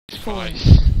5.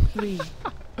 3,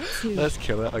 2, Let's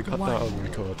kill it, I got 1. that on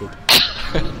recorded.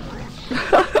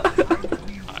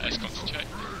 Alright, let's concentrate.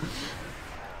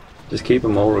 Just keep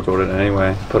them all recorded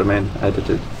anyway. Put them in,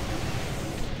 edited.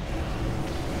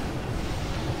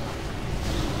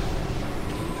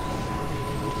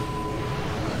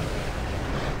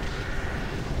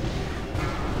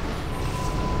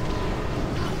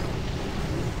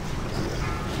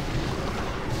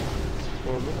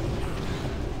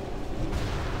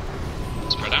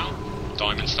 Spread out.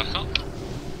 Diamond stuck up.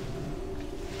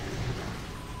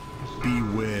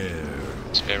 Beware.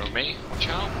 Spear on me. Watch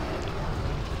out.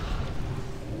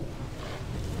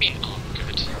 Me. Oh,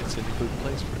 good. It's in a good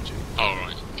place for a G. Oh,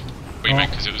 right. What you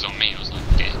meant because it was on me? I was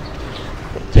like, dick.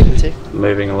 Dignity.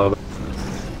 Moving a little bit.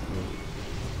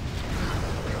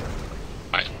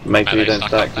 Right. Make sure you melee don't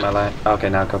stuck stack up then. melee. Okay,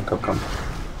 now come.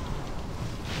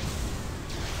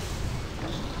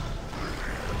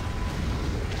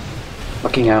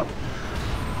 Looking out.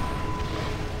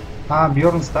 Ah,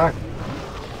 Bjorn stack.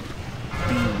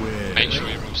 Beware. Make sure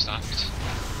you're all stacked.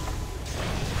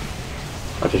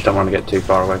 I just don't want to get too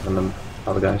far away from them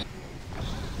other guys.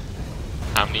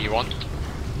 How many you want?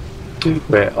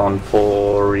 We're on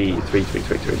 3.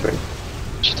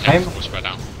 Should take 4 spread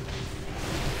out.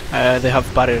 They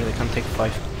have barrier, they can take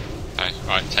 5. Okay,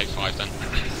 right, take 5 then.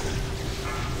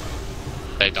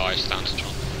 They die, it's down to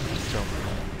John.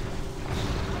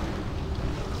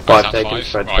 5 Is that taken, 5?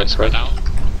 spread, Right, spread. spread out.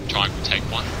 Try and take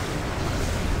 1.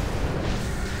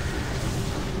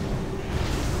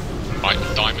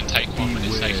 Right, diamond take 1 with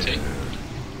its safety.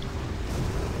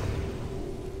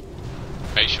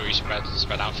 Make sure you spread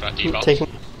out for that debuff. Taking.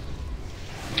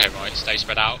 Okay, right, stay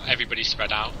spread out. Everybody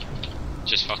spread out.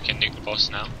 Just fucking nuke the boss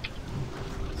now.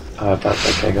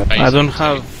 That's okay, go. I don't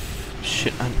have.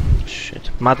 Shit. Shit.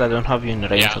 Matt, I don't have you in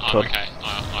range Yeah, at I'm all. okay.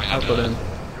 I have got in.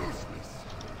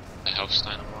 a health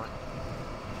stone, I'm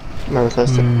right. No,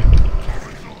 that's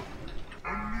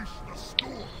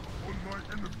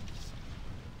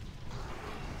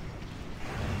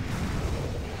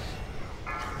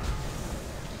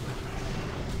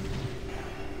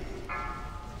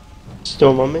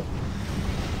Storm on me.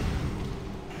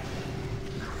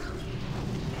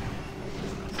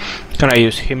 Can I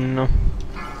use him now?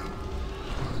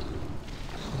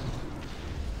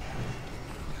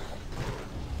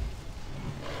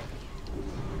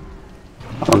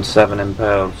 On 7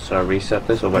 impaled, so I reset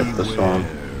this or wait for the storm?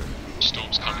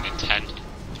 Storm's coming in 10.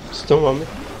 Storm on me.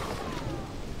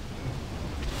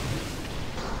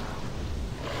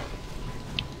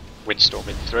 Windstorm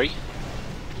in 3.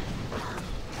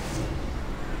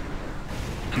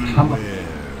 Beware.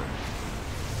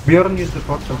 Bjorn use the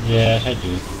portal. Yeah, I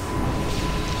do.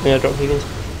 Yeah, drop Higgins.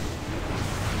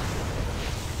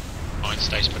 Mine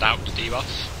stay spread out to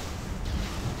debuff.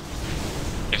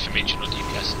 If I'm reaching on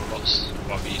DPS in the boss,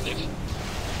 wherever you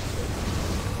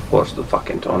live. Watch the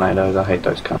fucking tornadoes, I hate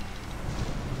those cunts.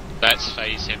 Let's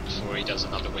phase him before he does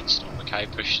another windstorm, okay?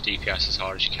 Push DPS as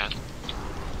hard as you can.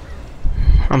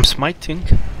 I'm smiting.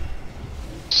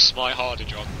 Smite harder,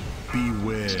 John.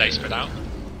 Beware. Stay spread out.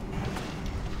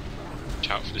 Watch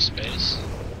out for the spears.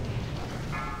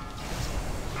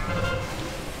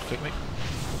 Click me.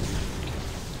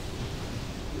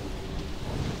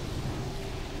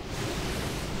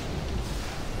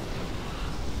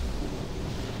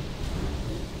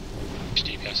 Push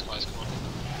DPS, guys, come on.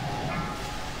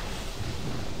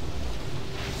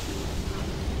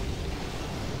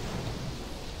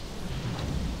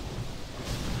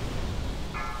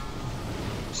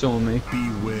 So on me.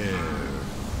 Beware.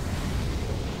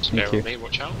 Spear you. on me,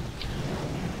 watch out.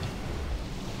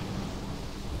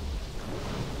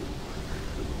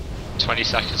 "20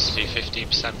 seconds to do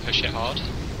 15%, push it hard.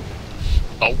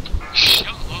 Oh, shut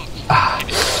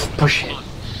up! Push it.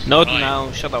 Not Right.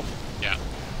 now, shut up. Yeah,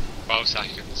 12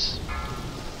 seconds.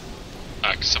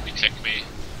 Can somebody click me?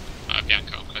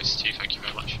 Bianca, I'm close to you, thank you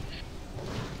very much.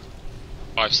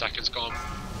 5 seconds gone.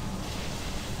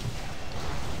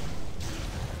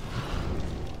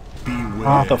 Beware.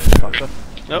 What the fuck?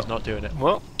 He's not doing it.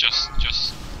 Well, Just,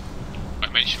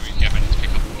 like, make sure you get ready to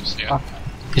pick up the boss, yeah?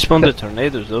 he spawned the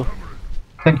tornadoes though.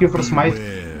 Thank you for smite.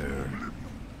 Beware.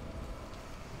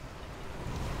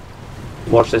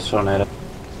 Watch this tornado.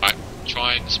 Right,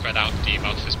 try and spread out the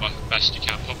debuff as best you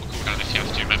can. Pop a cooldown if you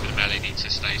have to. Remember the melee needs to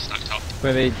stay stacked up.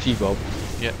 Where they G-Bob.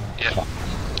 Yeah. Yeah.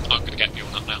 I'm gonna get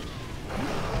Bjorn up now.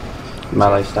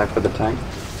 Melee stack with the tank.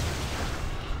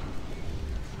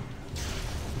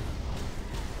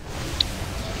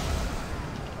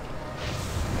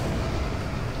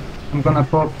 I'm gonna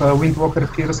pop Windwalker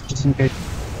first, just in case.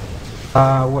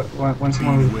 When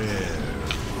someone will... Beware.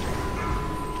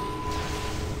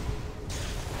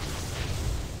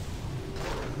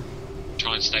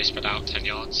 and stay spread out 10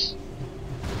 yards.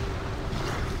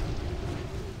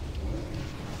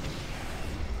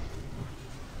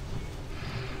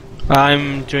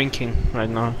 I'm drinking right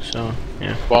now, so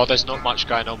yeah. Well, there's not much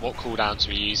going on. What cooldowns are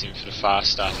we using for the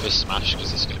first fist smash?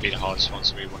 Because this is going to be the hardest one,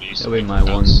 so we want to use It'll be my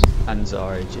one and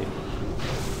RAG.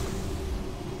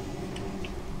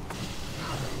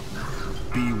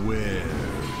 Beware.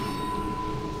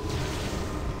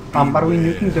 Are we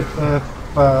nuking the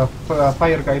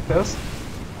fire guy first?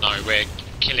 No, we're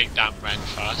killing Nagrand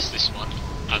first, this one,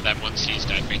 and then once he's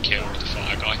dead, we kill the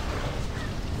fire guy.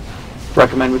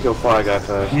 Recommend we kill fire guy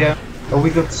first. Yeah.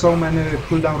 We got so many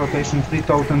cooldown rotation, 3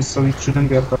 tokens, so it shouldn't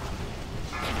be a problem.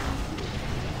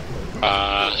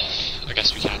 I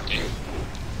guess we can do.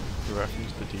 The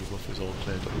reference the debuff is all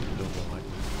cleared up with double light.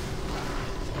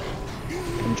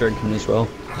 I'm drinking as well.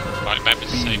 Right, remember to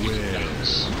save your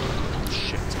cooldowns.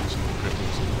 Shit, it's some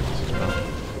cripples as well.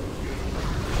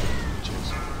 Cheers.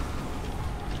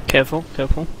 Careful,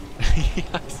 careful.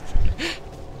 Yes.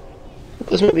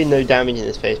 There's not been no damage in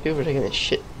this phase, people are taking this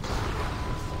shit.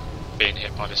 Being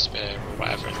hit by the spear or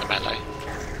whatever in the melee.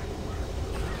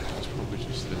 It's probably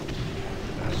just the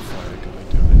fire guy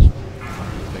doing his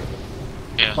thing.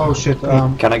 Yeah. Oh shit,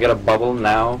 Can I get a bubble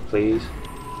now, please?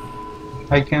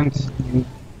 I can't do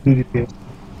DPS.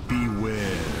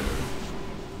 Beware.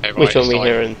 Okay, right, Which one it's we like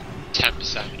hearing?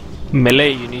 10%.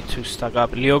 Melee, you need to stack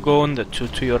up. Leo, go on the two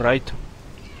to your right.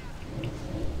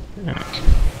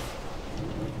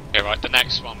 Okay, right, the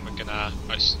next one we're gonna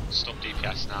stop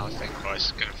DPS now, I think, or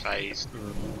it's gonna phase.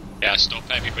 Yeah, stop,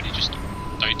 everybody just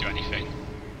don't do anything.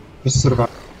 Just survive.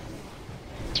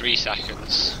 3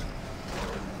 seconds.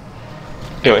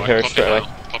 Do it Right, here pop straight it away.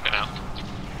 out, pop it out.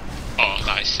 Oh,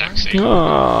 that is sexy.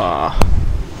 Ah.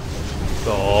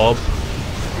 Bob.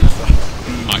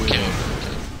 Okay.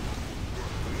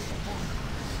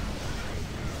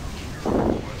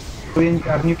 We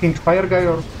are nuking fire guy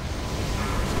or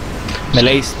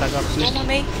Melee, stack up, please. Storm on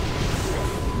me.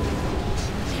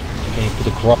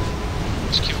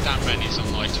 Just kill that Ren, he's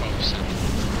on like 12%.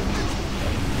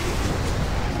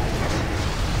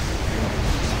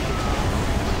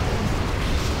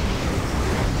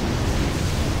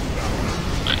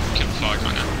 Right, kill the fire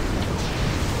guy now.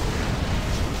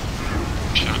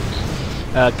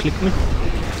 Shack. Click me.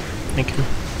 Thank you.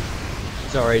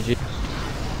 It's RAG.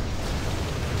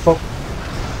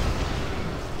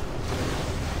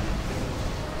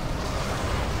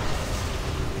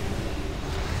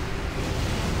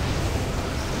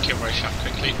 Kill Roy Shack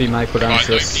quickly. Be my cooldown Right,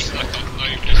 no, this. please,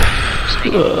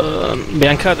 no,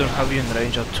 Bianca, I don't have you in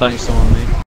range at all. Thanks on me.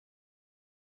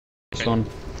 This one.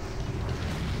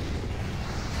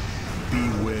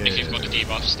 Beware. If you've got the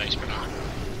debuff, stay spread out.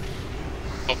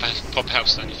 Pop health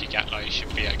stun if you get low, you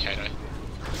should be okay though.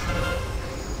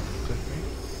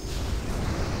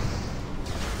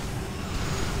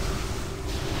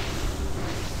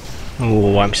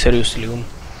 Oh, I'm seriously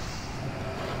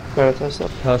No, that's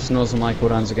not. Personals and my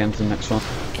cooldowns again for the next one.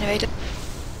 Innovator.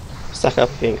 Stack up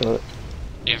if you ain't got it.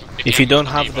 Yeah, If you don't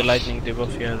got have the lightning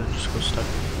debuff, yeah, then just go stack.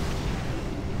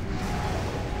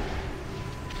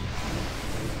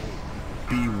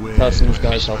 Beware. Personals,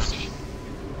 guys, Fist I'll smash.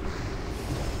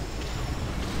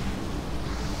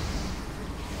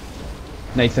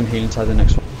 Nathan heal inside the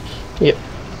next one. Yep.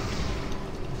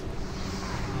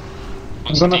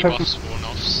 Once the gonna have debuff's worn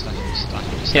off, stack.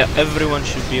 Yeah, everyone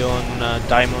should be on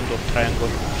diamond or triangle.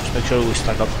 Just make sure we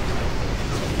stack up.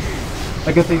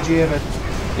 I got AGL at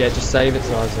Yeah, just save it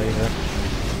to Isaiah.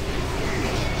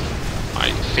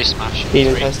 Right, fist smash.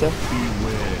 Healing 3. tester.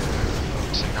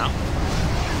 So now.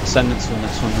 Send it to the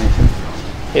next one, Nathan.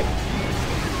 Yep.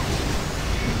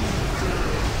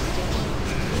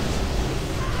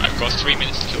 I've got 3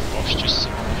 minutes to kill the boss, just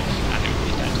and it will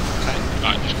be dead. Okay,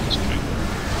 right, just concentrate.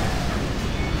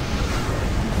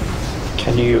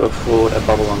 Can you afford a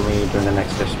bubble on me during the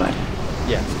next fist mate?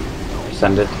 Yeah.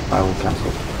 Send it, I will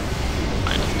cancel.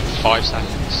 Right, 5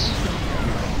 seconds.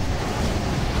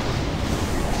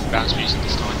 Bounce music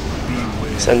this time.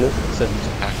 Send it. Send it.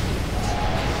 Okay.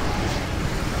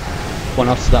 One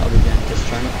after that will be again, just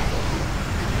trying it.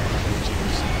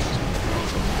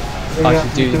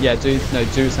 Actually,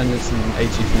 do Ascendants and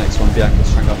AG for the next one, Bianca's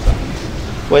strength after.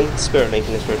 When Spirit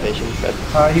making this rotation, Fred?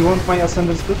 you want my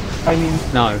ascendance too? I mean,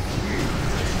 No.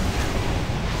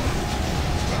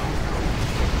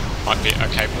 Might be,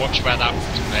 okay, watch where that was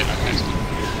made, okay,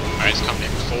 alright, it's coming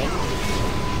in before.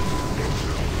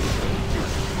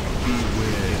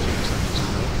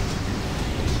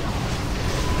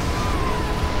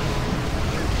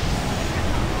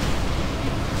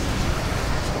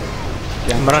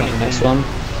 Bianca's I'm running on the next one.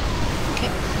 Okay.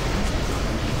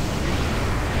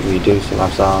 We do still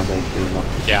have Zars AP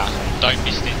though. Yeah, don't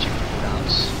be stingy with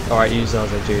cooldowns. Alright, use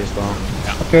ours AG as well.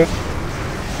 Okay.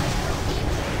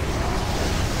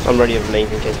 I'm ready with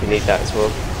link in case we need that as well.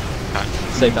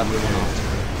 Save that for one after.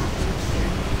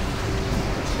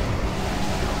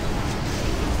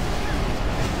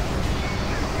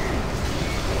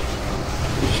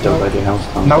 You're still ready house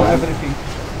time. Now everything.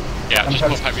 Yeah, I'm just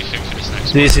help- pop everything for this next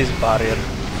one. This is barrier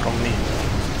from me.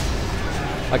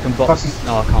 I can box. Fucking-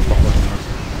 No, I can't box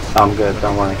one. I'm good,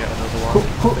 don't worry. Get another one.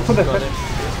 Who the heck?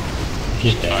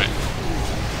 He's dead. Right.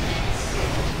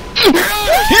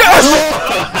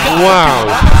 Wow!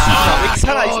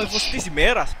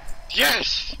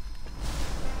 Yes!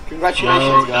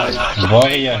 Congratulations, guys.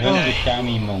 Warrior hunter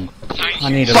Shami monk. Thank I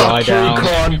you. need a lie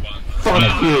down.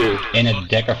 In a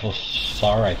decker for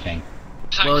Sar, I think.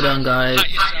 Well done, guys. Pat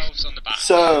yourselves on the back.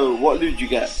 So, what loot did you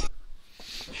get?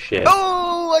 Shit.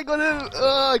 Oh,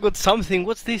 I got something.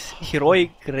 What's this?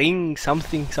 Heroic ring,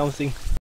 something.